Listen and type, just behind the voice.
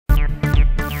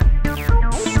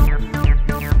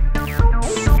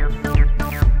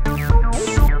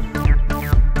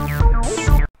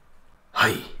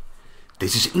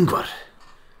this is Ingvar.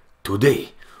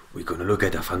 Today we're gonna look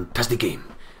at a fantastic game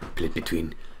played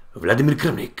between Vladimir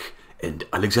Kramnik and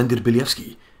Alexander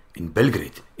Belyavsky in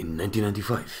Belgrade in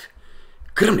 1995.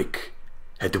 Kramnik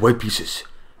had the white pieces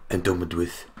and opened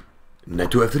with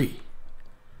knight to f3.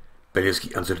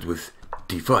 Beliavsky answered with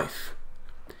d5.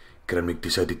 Kramnik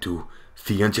decided to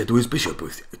fianchet to his bishop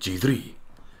with g3,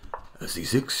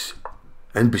 c6,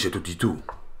 and bishop to d2.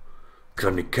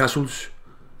 Kramnik castles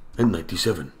and knight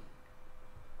d7.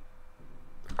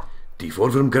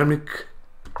 d4 from Kramnik,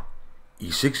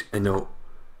 e6, and now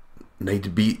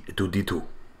knight b to d2.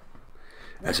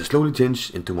 As I slowly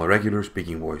changed into my regular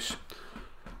speaking voice.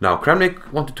 Now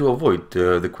Kramnik wanted to avoid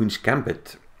the queen's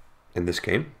gambit in this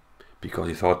game because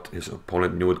he thought his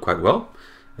opponent knew it quite well,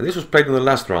 and this was played in the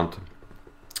last round.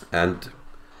 And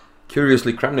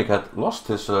curiously, Kramnik had lost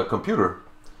his computer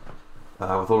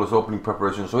with all his opening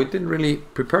preparation, so he didn't really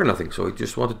prepare nothing, so he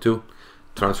just wanted to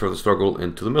transfer the struggle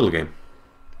into the middle game.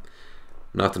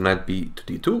 Now after knight b to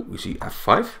d2 we see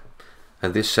f5,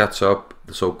 and this sets up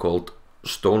the so-called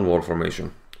Stonewall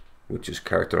formation, which is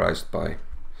characterized by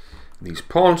these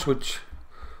pawns which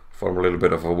form a little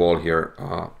bit of a wall here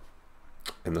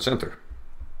in the center.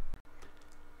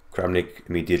 Kramnik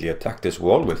immediately attacked this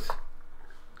wall with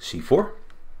c4.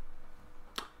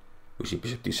 We see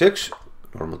bishop d6,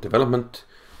 normal development,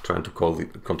 trying to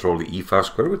control the e5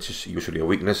 square, which is usually a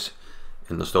weakness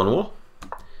in the Stonewall.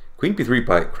 Queen b3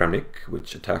 by Kramnik,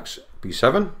 which attacks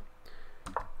b7,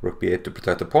 rook b8 to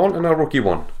protect the pawn, and now rook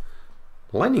e1,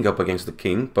 lining up against the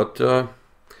king, but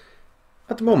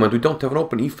at the moment we don't have an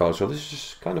open e-file, so this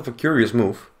is kind of a curious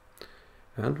move,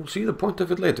 and we'll see the point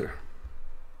of it later.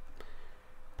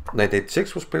 Knight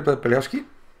h6 was played by Beliavsky.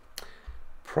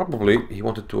 Probably he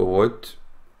wanted to avoid,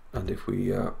 and if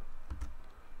we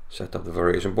set up the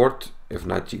variation board, if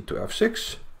knight g to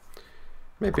f6,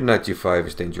 maybe knight g5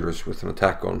 is dangerous with an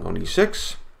attack on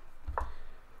e6,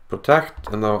 protect,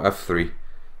 and now f3,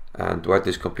 and white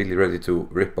is completely ready to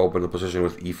rip open the position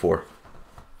with e4.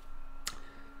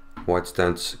 White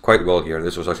stands quite well here.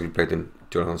 This was actually played in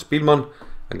Jonathan Spielman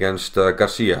against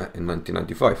Garcia in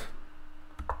 1995.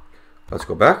 Let's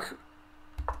go back.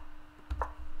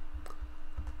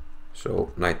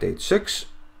 So knight h6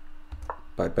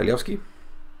 by Beliavsky.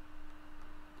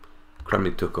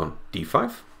 Kramnik took on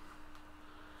d5,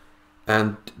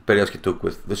 and Beliavsky took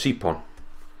with the c pawn.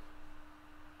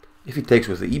 If he takes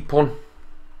with the e pawn,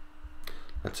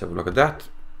 let's have a look at that.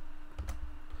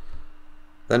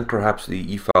 Then perhaps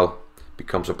the e-file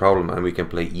becomes a problem and we can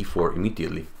play e4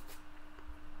 immediately.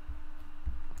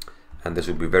 And this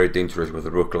would be very dangerous with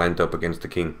the rook lined up against the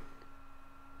king.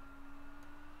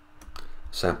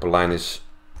 Sample line is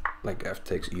like f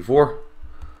takes e4.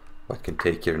 White can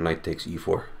take here, knight takes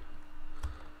e4.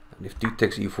 And if d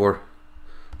takes e4,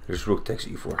 there's rook takes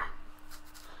e4.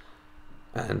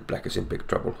 And black is in big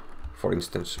trouble. For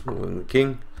instance, moving the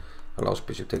king allows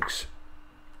bishop takes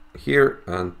here,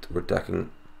 and we're attacking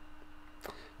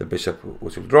the bishop,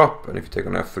 which will drop, and if you take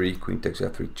on f3, queen takes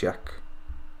f3 check.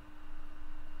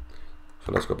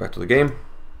 So let's go back to the game.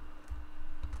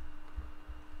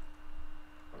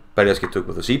 Beliavsky took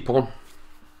with the c pawn,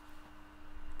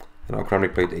 and now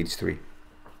Kramnik played h3.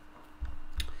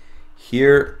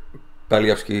 Here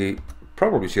Beliavsky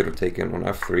probably should have taken on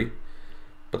f3,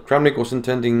 but Kramnik was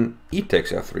intending e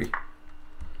takes f3,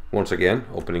 once again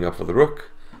opening up for the rook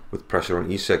with pressure on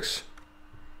e6.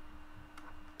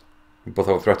 We both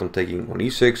have a threat on taking on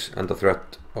e6 and the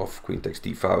threat of queen takes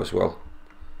d5 as well,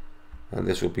 and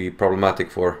this will be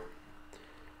problematic for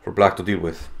black to deal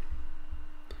with.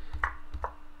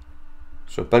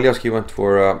 So Beliavsky went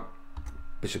for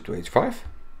bishop to h5,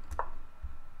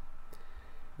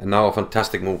 and now a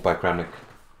fantastic move by Kramnik,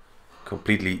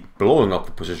 completely blowing up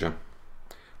the position.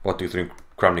 What do you think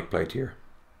Kramnik played here?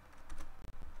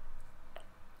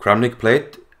 Kramnik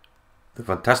played the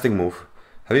fantastic move.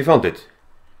 Have you found it?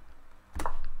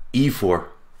 e4,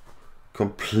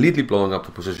 completely blowing up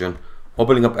the position,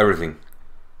 opening up everything.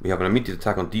 We have an immediate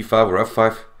attack on d5 or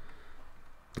f5.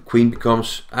 The queen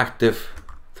becomes active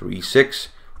through e6.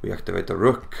 We activate the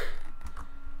rook.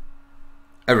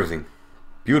 Everything.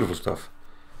 Beautiful stuff.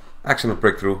 Excellent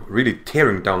breakthrough, really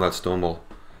tearing down that Stonewall.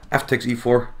 F takes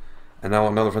e4, and now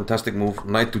another fantastic move,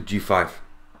 knight to g5.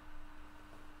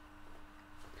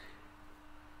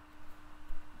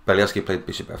 Beliavsky played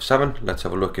bishop f7. Let's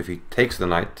have a look if he takes the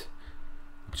knight,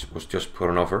 which was just put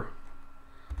on offer.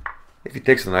 If he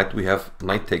takes the knight, we have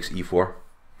knight takes e4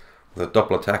 with a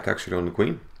double attack actually on the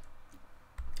queen.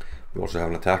 We also have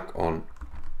an attack on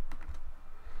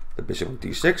the bishop on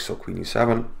d6, so queen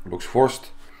e7 looks forced.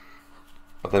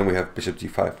 But then we have bishop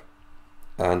g5,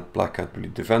 and black can't really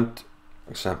defend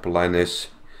example line is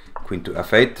queen to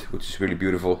f8, which is really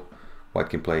beautiful. White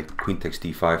can play queen takes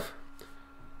d5,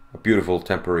 a beautiful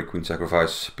temporary queen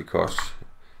sacrifice, because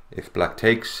if black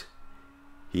takes,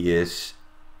 you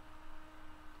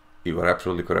are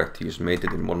absolutely correct, he is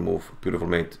mated in one move. Beautiful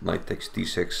mate, knight takes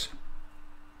d6.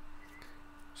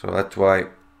 So that's why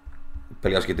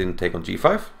Beliavsky didn't take on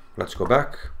g5. Let's go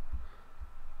back.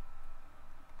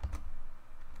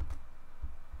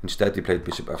 Instead he played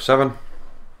bishop f7,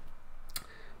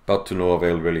 but to no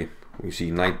avail really. We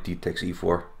see knight d takes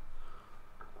e4,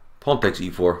 pawn takes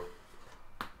e4,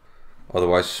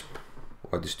 otherwise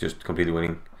white is just completely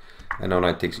winning, and now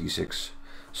knight takes e6.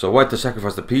 So white has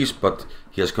sacrificed the piece, but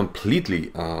he has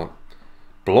completely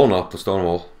blown up the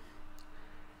Stonewall.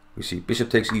 We see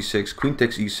bishop takes e6, queen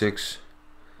takes e6,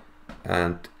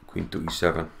 and queen to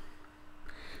e7.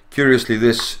 Curiously,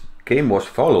 this game was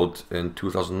followed in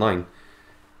 2009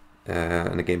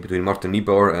 in a game between Martin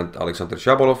Niebauer and Alexander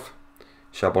Shabalov.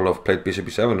 Shabalov played bishop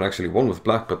e7 and actually won with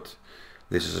black, but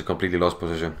this is a completely lost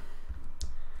position.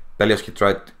 Beliavsky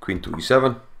tried queen to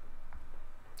e7,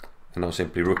 and now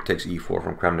simply rook takes e4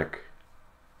 from Kramnik.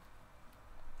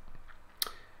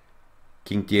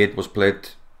 King d8 was played,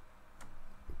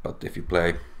 but if you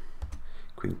play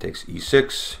queen takes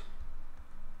e6,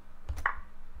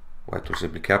 white will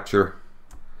simply capture.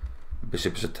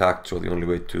 Bishop is attacked, so the only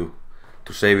way to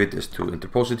save it is to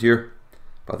interpose it here.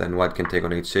 But then white can take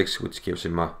on h6, which gives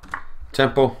him a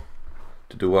tempo.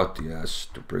 To do what? He has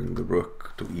to bring the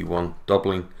rook to e1,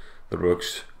 doubling the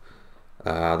rooks.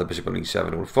 The bishop on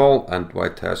e7 will fall, and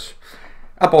white has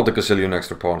about a gazillion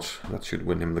extra pawns. That should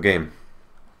win him the game.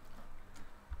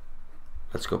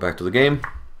 Let's go back to the game.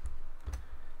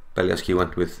 Beliavsky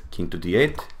went with king to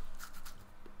d8,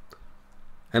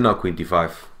 and now queen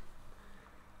d5.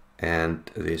 And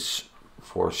this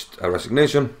forced a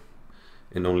resignation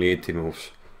in only 18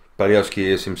 moves. Beliavsky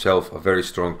is himself a very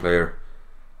strong player,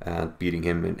 and beating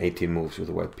him in 18 moves with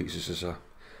the white pieces is a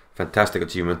fantastic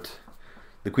achievement.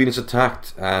 The queen is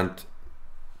attacked, and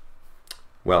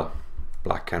well,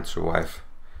 black can't survive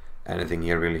anything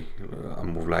here really. A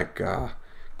move like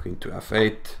queen to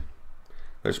f8,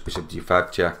 there's bishop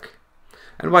g5 check,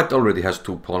 and white already has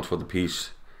 2 pawns for the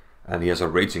piece, and he has a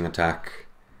raging attack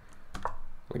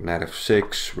like knight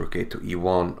f6, rook a to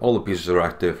e1. All the pieces are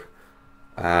active,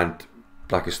 and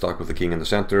black is stuck with the king in the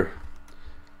center.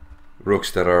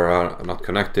 Rooks that are not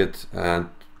connected, and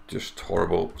just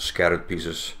horrible scattered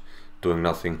pieces doing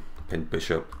nothing. Pinned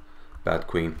bishop, bad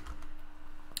queen.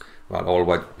 Well, all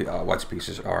white's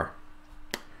pieces are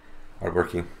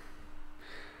working.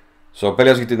 So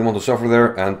Beliavsky didn't want to suffer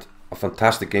there, and a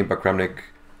fantastic game by Kramnik,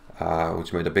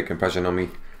 which made a big impression on me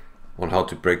on how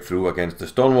to break through against the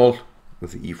Stonewall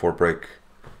with the e4 break.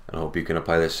 And I hope you can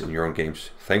apply this in your own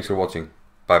games. Thanks for watching.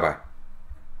 Bye bye.